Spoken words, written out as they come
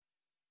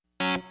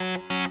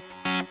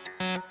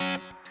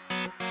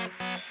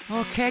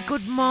Okay,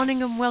 good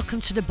morning and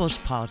welcome to the Buzz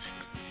Pod.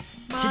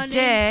 Morning.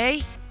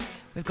 Today,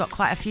 we've got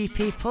quite a few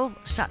people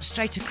sat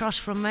straight across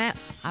from me.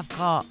 I've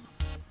got,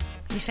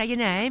 can you say your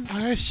name?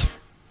 Alice.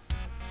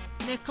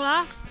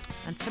 Nicola.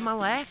 And to my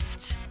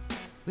left,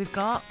 we've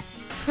got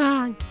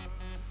Fine.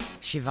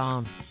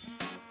 Siobhan.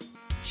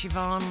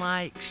 Siobhan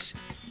likes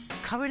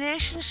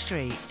Coronation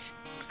Street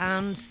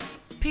and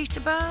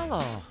Peter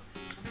Barlow.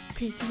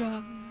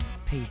 Peter.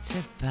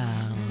 Peter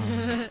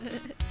Barlow.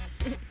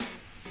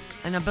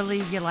 And I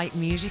believe you like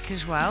music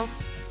as well.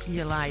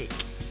 You like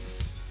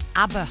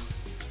ABBA.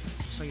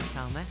 So you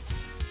tell me.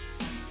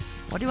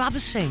 What do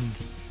ABBA sing?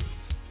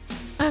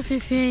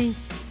 Everything.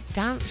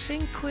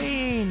 Dancing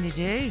Queen, they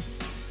do.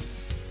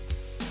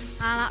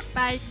 I like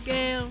Bad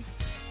Girl.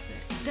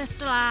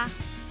 Nicola.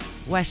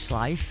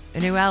 Westlife.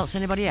 And who else?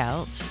 Anybody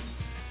else?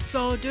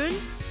 Jordan.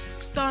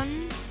 Gun.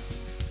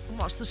 And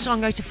what's the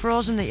song out of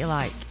Frozen that you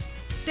like?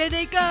 Did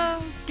it go?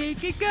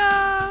 Did it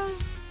go?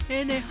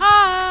 In the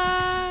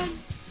heart.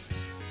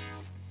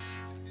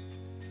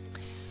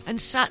 And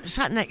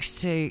sat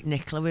next to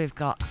Nicola, we've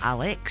got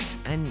Alex.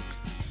 And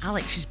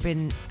Alex has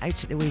been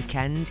out at the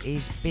weekend.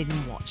 He's been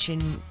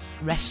watching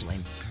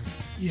wrestling.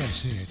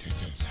 Yes,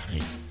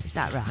 Is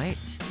that right?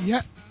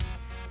 yeah.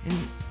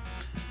 And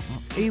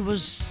he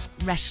was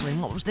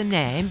wrestling. What was the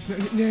name?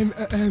 Name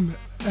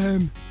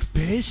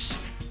Bass,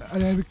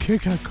 and then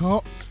Kick and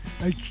Cop,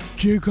 and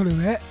Duke on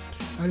it,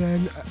 and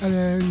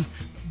then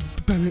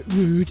Bennett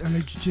Rude, and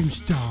then Jim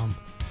Storm.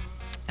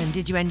 And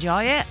did you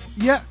enjoy it?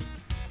 Yeah,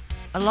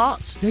 A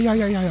lot? yeah,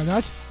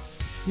 lad.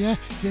 Yeah,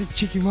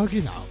 chicken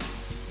monkey now.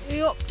 Are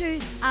you up to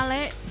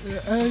Alex?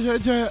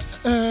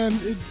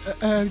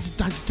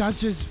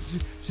 Dad's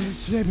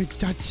name is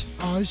Dad's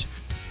Oz.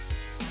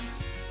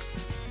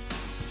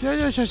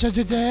 Yeah,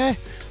 Saturday.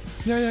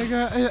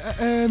 Yeah,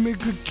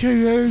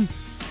 Kieran,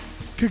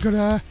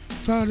 Kikora,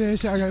 Friday,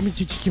 I got me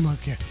chicken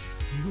monkey.